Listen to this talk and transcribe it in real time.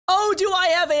do I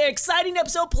have an exciting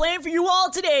episode planned for you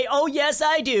all today? Oh, yes,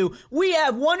 I do. We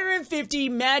have 150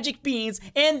 magic beans,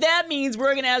 and that means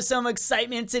we're gonna have some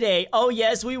excitement today. Oh,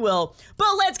 yes, we will.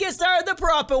 But let's get started the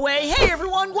proper way. Hey,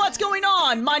 everyone, what's going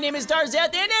on? My name is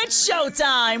Darzeth, and it's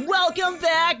showtime. Welcome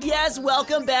back. Yes,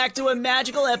 welcome back to a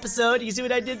magical episode. You see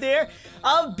what I did there?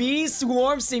 Of Bee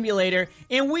Swarm Simulator,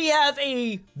 and we have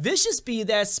a vicious bee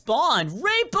that spawned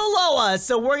right below us.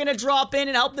 So we're gonna drop in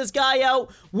and help this guy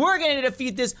out. We're gonna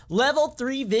defeat this level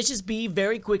 3 vicious bee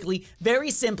very quickly, very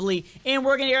simply, and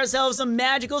we're gonna get ourselves some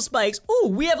magical spikes. Ooh,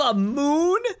 we have a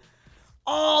moon.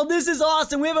 Oh, this is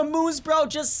awesome. We have a moon sprout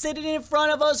just sitting in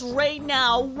front of us right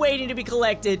now, waiting to be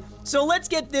collected. So let's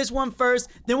get this one first,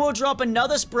 then we'll drop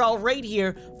another sprout right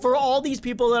here for all these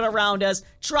people that are around us,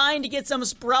 trying to get some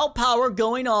sprout power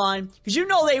going on, because you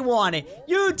know they want it.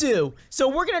 You do. So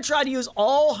we're going to try to use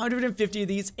all 150 of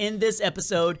these in this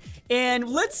episode, and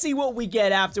let's see what we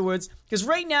get afterwards, because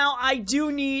right now I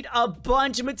do need a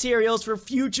bunch of materials for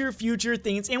future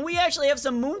things, and we actually have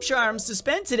some moon charms to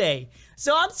spend today.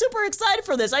 So I'm super excited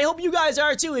for this. I hope you guys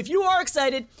are too. If you are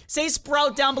excited, say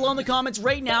sprout down below in the comments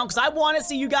right now, because I want to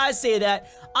see you guys say that.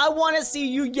 I want to see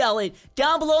you yell it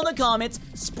down below in the comments,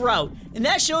 sprout. And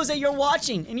that shows that you're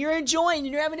watching and you're enjoying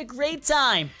and you're having a great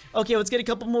time. Okay, let's get a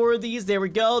couple more of these. There we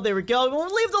go. There we go.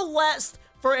 We'll leave the last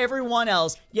for everyone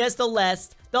else. Yes, the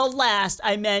last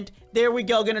I meant. There we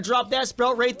go. Gonna drop that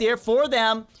sprout right there for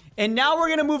them. And now we're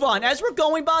gonna move on. As we're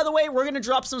going, by the way, we're gonna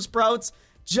drop some sprouts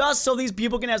just so these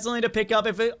people can have something to pick up.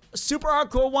 If a super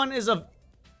hardcore one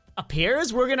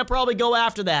appears, we're gonna probably go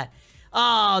after that.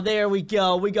 Oh, there we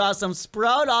go. We got some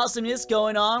sprout awesomeness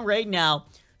going on right now.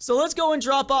 So let's go and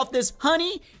drop off this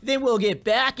honey, then we'll get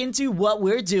back into what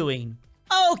we're doing.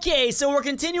 Okay, so we're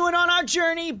continuing on our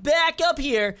journey back up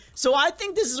here. So I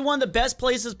think this is one of the best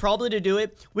places probably to do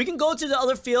it. We can go to the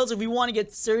other fields if we want to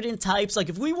get certain types. Like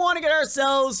if we want to get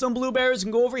ourselves some blueberries,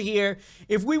 we can go over here.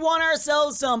 If we want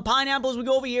ourselves some pineapples, we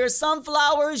go over here.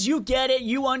 Sunflowers, you get it,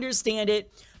 you understand it.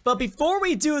 But before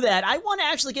we do that, I want to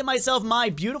actually get myself my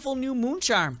beautiful new moon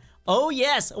charm. Oh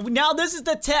yes, now this is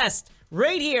the test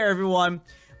right here, everyone.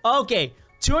 Okay,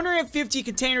 250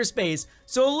 container space.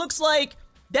 So it looks like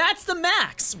that's the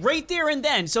max right there and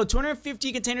then. So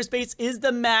 250 container space is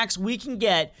the max we can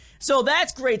get. So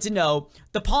that's great to know.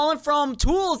 The pollen from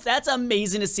tools, that's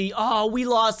amazing to see. Oh, we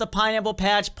lost the pineapple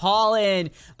patch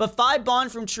pollen. But 5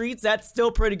 bond from treats, that's still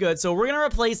pretty good. So we're going to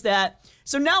replace that.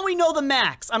 So now we know the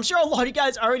max. I'm sure a lot of you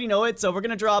guys already know it. So we're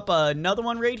going to drop another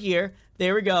one right here.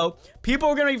 There we go. People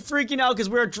are going to be freaking out because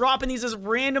we're dropping these just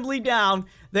randomly down.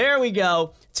 There we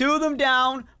go. 2 of them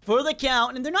down for the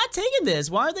count. And they're not taking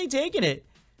this. Why aren't they taking it?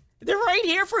 They're right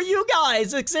here for you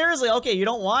guys. Like, seriously. Okay, you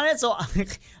don't want it, so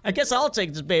I guess I'll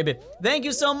take this baby. Thank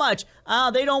you so much.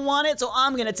 They don't want it, so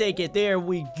I'm gonna take it. There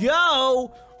we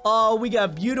go. Oh, we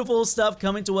got beautiful stuff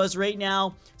coming to us right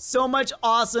now. So much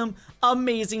awesome,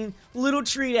 amazing little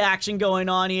treat action going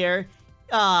on here.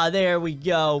 There we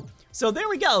go. So there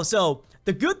we go. So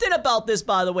the good thing about this,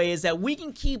 by the way, is that we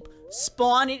can keep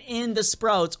spawning in the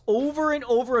sprouts over and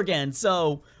over again.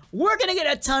 So we're gonna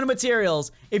get a ton of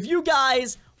materials. If you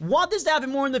guys want this to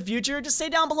happen more in the future, just say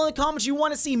down below in the comments you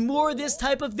want to see more of this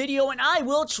type of video, and I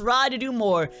will try to do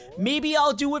more. Maybe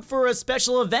I'll do it for a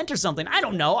special event or something. I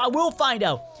don't know. I will find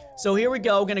out. So here we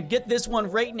go. Gonna get this one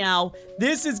right now.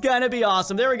 This is gonna be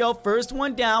awesome. There we go. First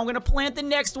one down. We're gonna plant the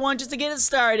next one just to get it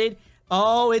started.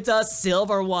 Oh, it's a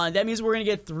silver one. That means we're gonna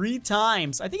get 3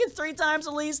 times. I think it's 3 times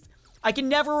at least. I can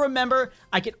never remember.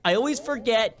 I always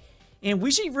forget. And we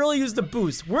should really use the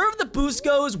boost. Wherever the boost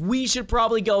goes, we should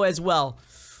probably go as well.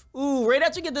 Ooh, right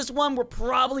after we get this one, we're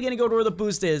probably gonna go to where the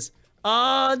boost is.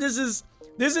 This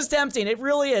is tempting. It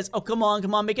really is. Oh, come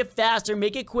on, make it faster,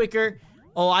 make it quicker.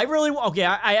 Oh, okay,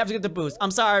 I have to get the boost. I'm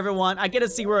sorry, everyone. I gotta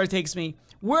see where it takes me.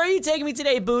 Where are you taking me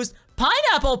today, boost?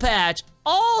 Pineapple patch.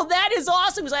 Oh, that is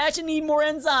awesome, because I actually need more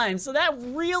enzymes. So that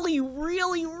really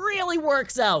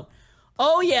works out.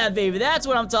 Oh, yeah, baby, that's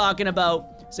what I'm talking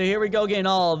about. So here we go, getting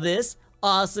all of this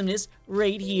awesomeness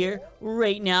right here,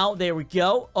 right now. There we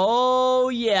go. Oh,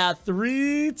 yeah,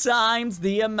 3 times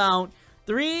the amount.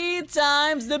 3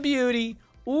 times the beauty.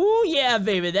 Ooh, yeah,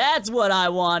 baby, that's what I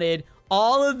wanted.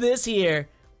 All of this here.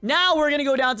 Now we're gonna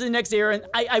go down to the next area,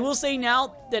 and I will say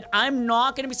now that I'm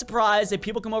not gonna be surprised if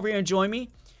people come over here and join me,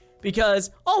 because,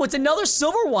 oh, it's another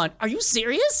silver one. Are you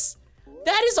serious?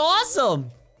 That is awesome.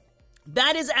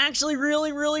 That is actually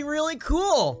really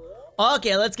cool.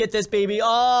 Okay, let's get this baby.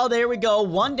 Oh, there we go.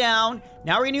 1 down.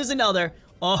 Now we're gonna use another.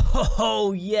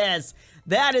 Oh, yes.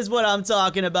 That is what I'm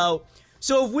talking about.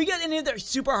 So if we get any of the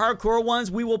super hardcore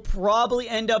ones, we will probably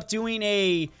end up doing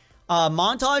a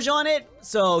montage on it.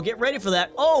 So get ready for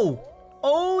that. Oh,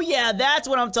 Oh, yeah, that's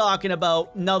what I'm talking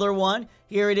about. Another one.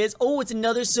 Here it is. Oh, it's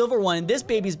another silver one. And this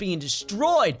baby's being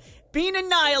destroyed. Being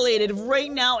annihilated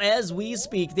right now as we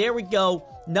speak. There we go.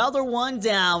 Another one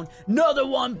down. Another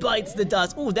one bites the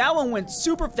dust. Oh, that one went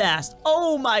super fast.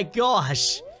 Oh, my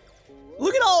gosh.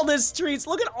 Look at all this streets.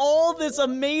 Look at all this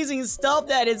amazing stuff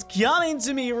that is coming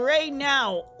to me right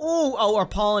now. Ooh, oh, our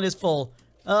pollen is full.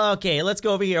 Okay, let's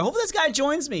go over here. Hopefully this guy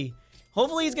joins me.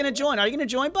 Hopefully he's gonna join. Are you gonna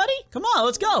join, buddy? Come on,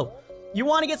 let's go. You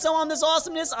want to get some on this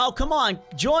awesomeness? Oh, come on.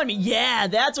 Join me. Yeah,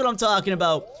 that's what I'm talking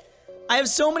about. I have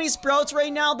so many sprouts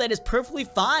right now that is perfectly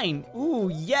fine.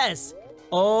 Ooh, yes.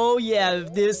 Oh, yeah,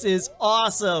 this is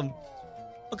awesome.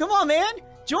 Oh, come on, man.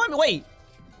 Join me.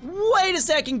 Wait a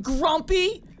second,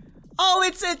 Grumpy. Oh,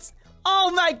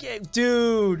 oh my,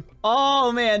 dude.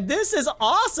 Oh, man, this is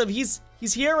awesome. He's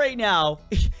here right now.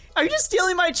 Are you just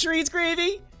stealing my trees,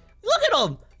 Gravy? Look at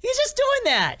him. He's just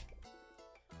doing that.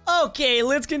 Okay,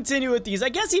 let's continue with these. I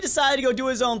guess he decided to go do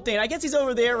his own thing. I guess he's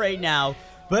over there right now.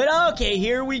 But okay,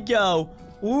 here we go.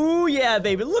 Ooh, yeah,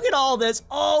 baby. Look at all this.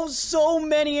 Oh, so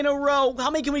many in a row.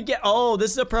 How many can we get? Oh, this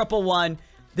is a purple one.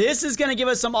 This is going to give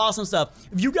us some awesome stuff.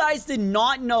 If you guys did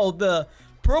not know, the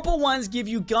purple ones give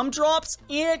you gumdrops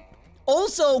and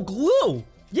also glue.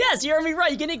 Yes, you heard me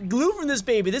right. You can get glue from this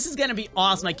baby. This is going to be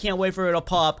awesome. I can't wait for it to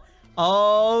pop.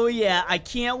 Oh, yeah. I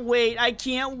can't wait. I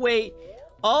can't wait.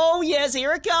 Oh, yes.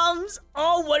 Here it comes.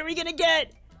 Oh, what are we going to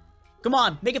get? Come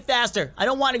on. Make it faster. I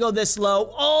don't want to go this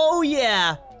slow. Oh,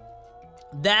 yeah.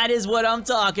 That is what I'm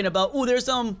talking about. Oh, there's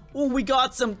some. Oh, we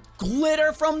got some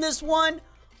glitter from this one.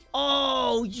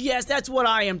 Oh, yes. That's what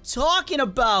I am talking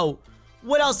about.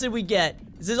 What else did we get?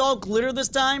 Is this all glitter this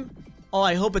time? Oh,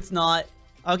 I hope it's not.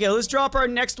 Okay, let's drop our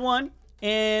next one.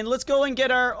 And let's go and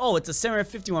get our... Oh, it's a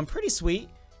 751. Pretty sweet.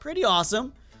 Pretty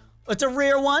awesome. It's a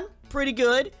rare one. Pretty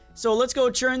good. So let's go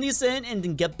churn these in and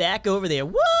then get back over there.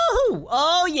 Woohoo!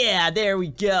 Oh, yeah. There we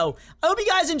go. I hope you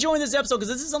guys enjoying this episode because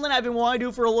this is something I've been wanting to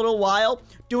do for a little while.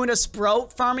 Doing a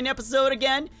sprout farming episode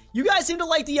again. You guys seem to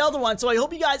like the other one, so I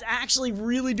hope you guys actually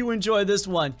really do enjoy this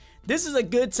one. This is a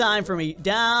good time for me.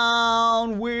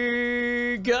 Down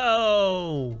we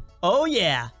go. Oh,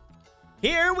 yeah.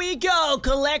 Here we go,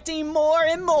 collecting more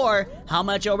and more. How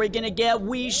much are we gonna get?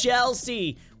 We shall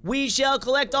see. We shall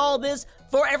collect all this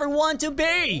for everyone to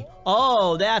be.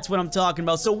 Oh, that's what I'm talking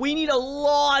about. So we need a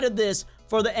lot of this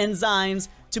for the enzymes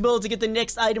to be able to get the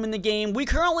next item in the game. We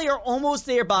currently are almost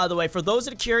there, by the way. For those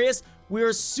that are curious, we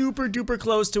are super duper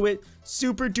close to it.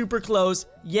 Super duper close.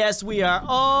 Yes, we are.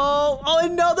 Oh,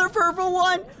 another purple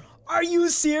one. Are you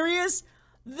serious?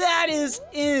 That is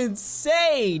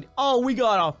insane. Oh, we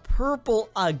got a purple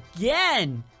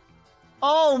again.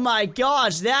 Oh my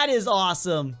gosh, that is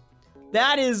awesome.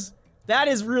 That is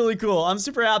really cool. I'm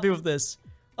super happy with this.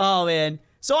 Oh man.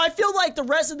 So I feel like the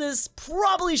rest of this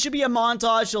probably should be a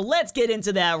montage, so let's get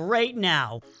into that right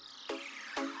now.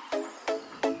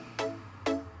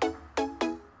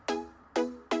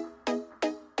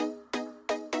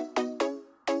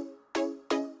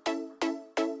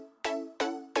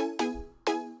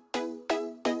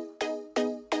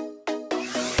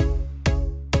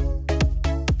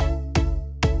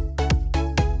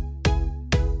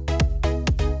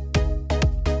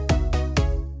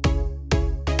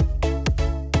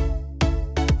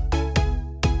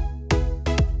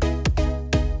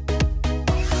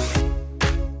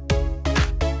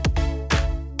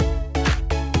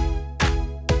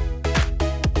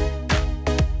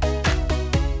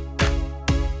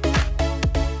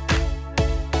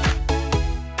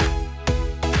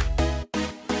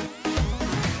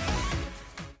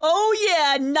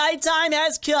 Nighttime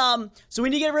has come, so we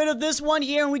need to get rid of this one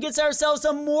here, and we get ourselves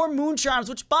some more moon charms,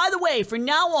 which, by the way, from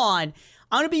now on,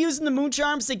 I'm going to be using the moon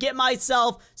charms to get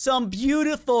myself some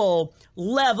beautiful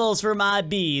levels for my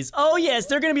bees. Oh, yes,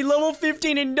 they're going to be level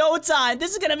 15 in no time.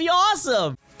 This is going to be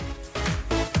awesome.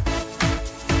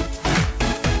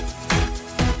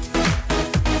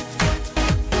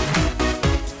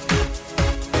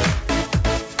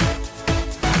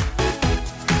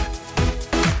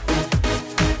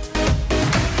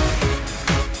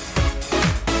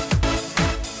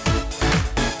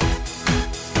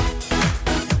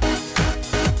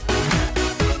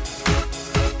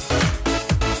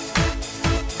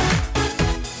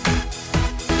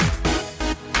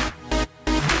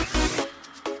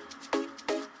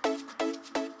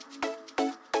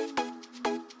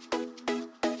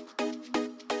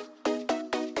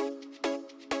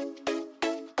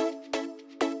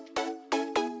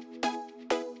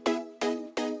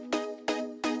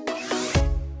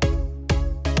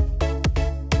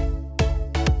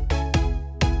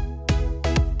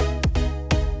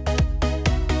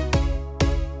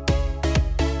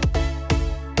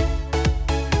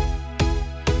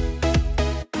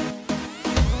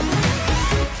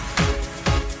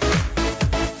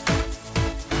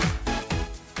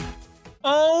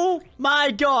 my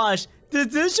gosh.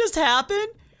 Did this just happen?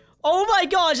 Oh my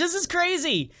gosh, this is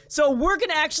crazy. So we're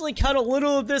gonna actually cut a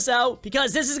little of this out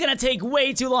because this is gonna take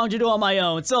way too long to do on my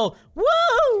own. So,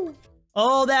 woo!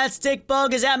 Oh, that stick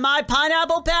bug is at my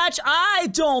pineapple patch? I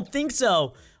don't think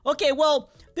so. Okay, well,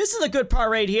 this is a good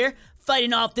part right here.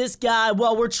 Fighting off this guy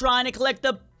while we're trying to collect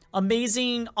the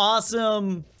amazing,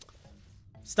 awesome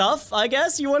stuff, I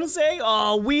guess you want to say.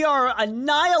 Oh, we are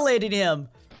annihilating him.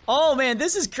 Oh man,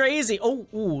 this is crazy. Oh,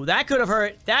 ooh, that could have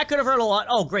hurt. That could have hurt a lot.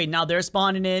 Oh, great. Now they're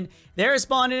spawning in. They're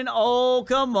spawning in. Oh,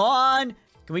 come on.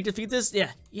 Can we defeat this?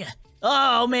 Yeah, yeah.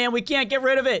 Oh man, we can't get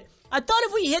rid of it. I thought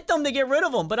if we hit them to get rid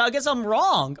of them, but I guess I'm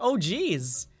wrong. Oh,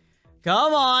 geez.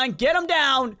 Come on, get them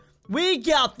down. We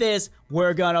got this.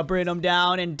 We're gonna bring them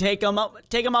down and take them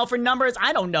out for numbers.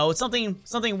 I don't know, something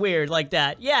weird like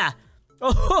that. Yeah.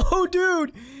 Oh,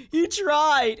 dude, he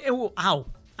tried. Ooh, ow,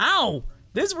 ow.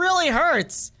 This really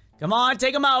hurts. Come on,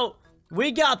 take them out.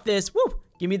 We got this. Woo.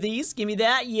 Give me these. Give me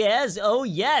that. Yes. Oh,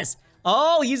 yes.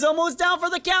 Oh, he's almost down for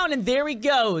the count, and there he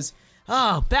goes.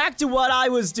 Oh, back to what I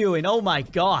was doing. Oh my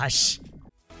gosh.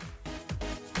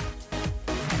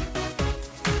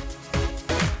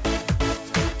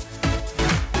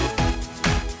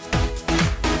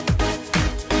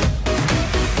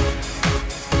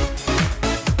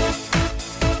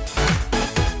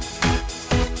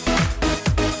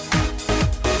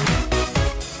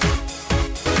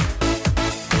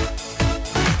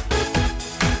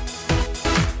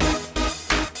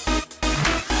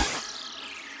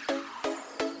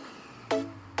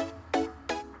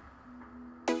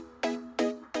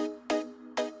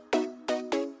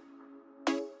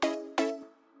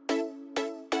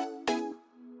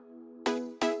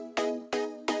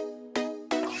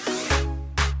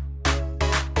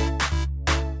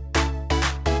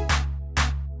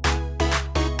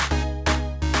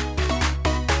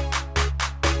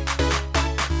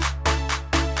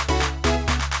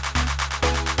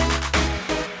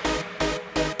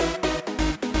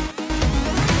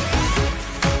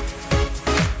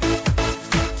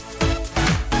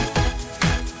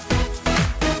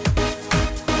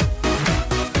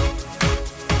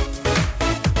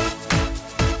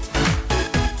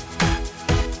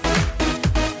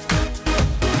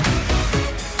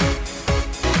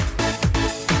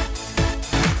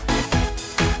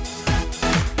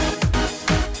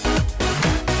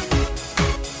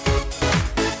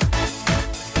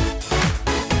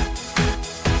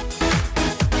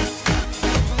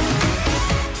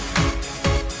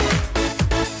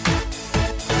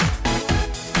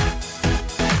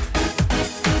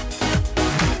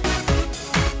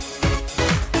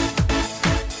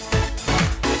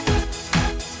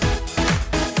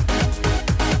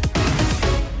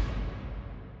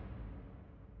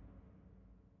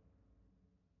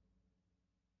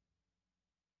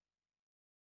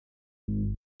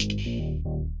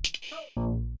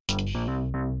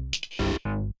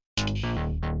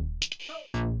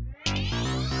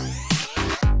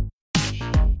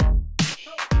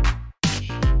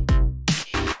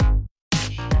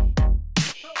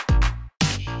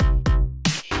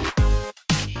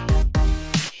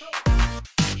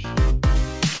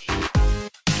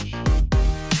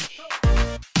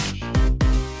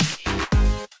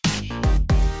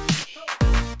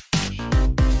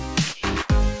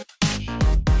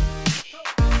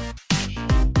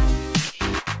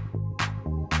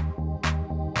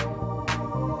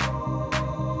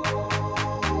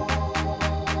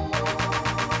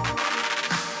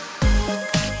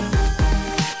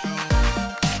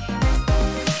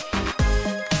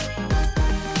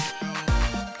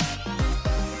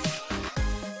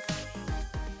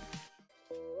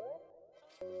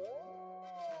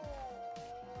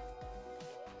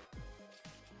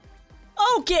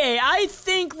 Okay, I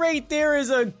think right there is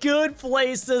a good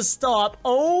place to stop.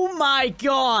 Oh my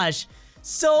gosh.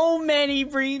 So many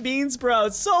bean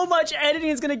sprouts. So much editing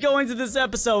is going to go into this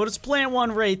episode. Let's plant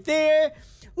one right there.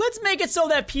 Let's make it so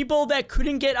that people that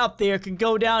couldn't get up there can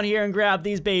go down here and grab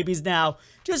these babies now.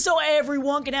 Just so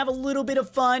everyone can have a little bit of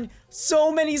fun.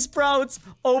 So many sprouts.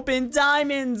 Open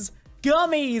diamonds.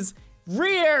 Gummies.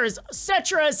 Rears,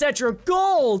 etc.,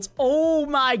 gold. Oh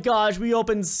my gosh, we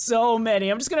opened so many.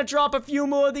 I'm just gonna drop a few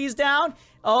more of these down.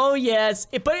 Oh yes,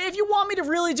 but if you want me to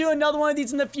really do another one of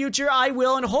these in the future, I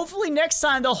will, and hopefully next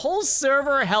time the whole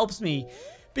server helps me,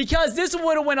 because this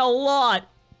would have went a lot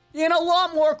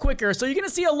more quicker. So you're gonna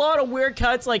see a lot of weird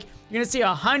cuts, like you're gonna see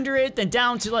 100, then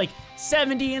down to like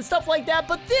 70 and stuff like that.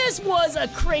 But this was a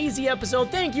crazy episode.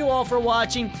 Thank you all for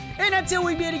watching, and until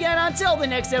we meet again, until the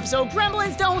next episode,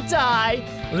 gremlins don't die,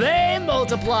 they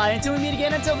multiply. Until we meet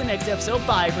again, until the next episode,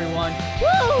 bye everyone.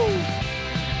 Woo!